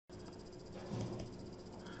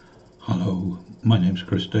My name's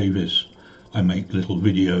Chris Davis. I make little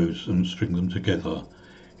videos and string them together.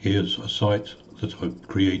 Here's a site that I've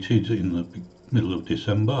created in the middle of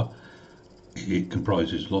December. It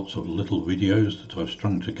comprises lots of little videos that I've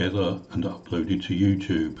strung together and uploaded to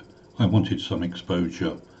YouTube. I wanted some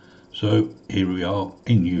exposure. So here we are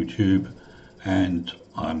in YouTube, and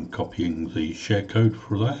I'm copying the share code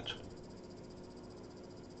for that.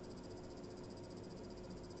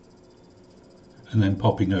 And then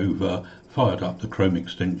popping over, fired up the Chrome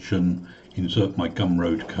extension, insert my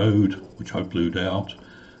Gumroad code, which I blued out,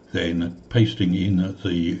 then pasting in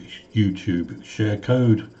the YouTube share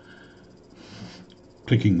code,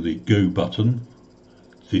 clicking the Go button,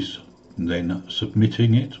 then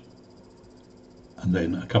submitting it, and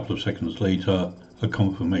then a couple of seconds later a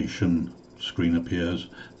confirmation screen appears.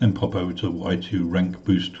 Then pop over to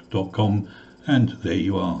y2rankboost.com, and there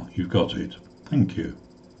you are, you've got it. Thank you.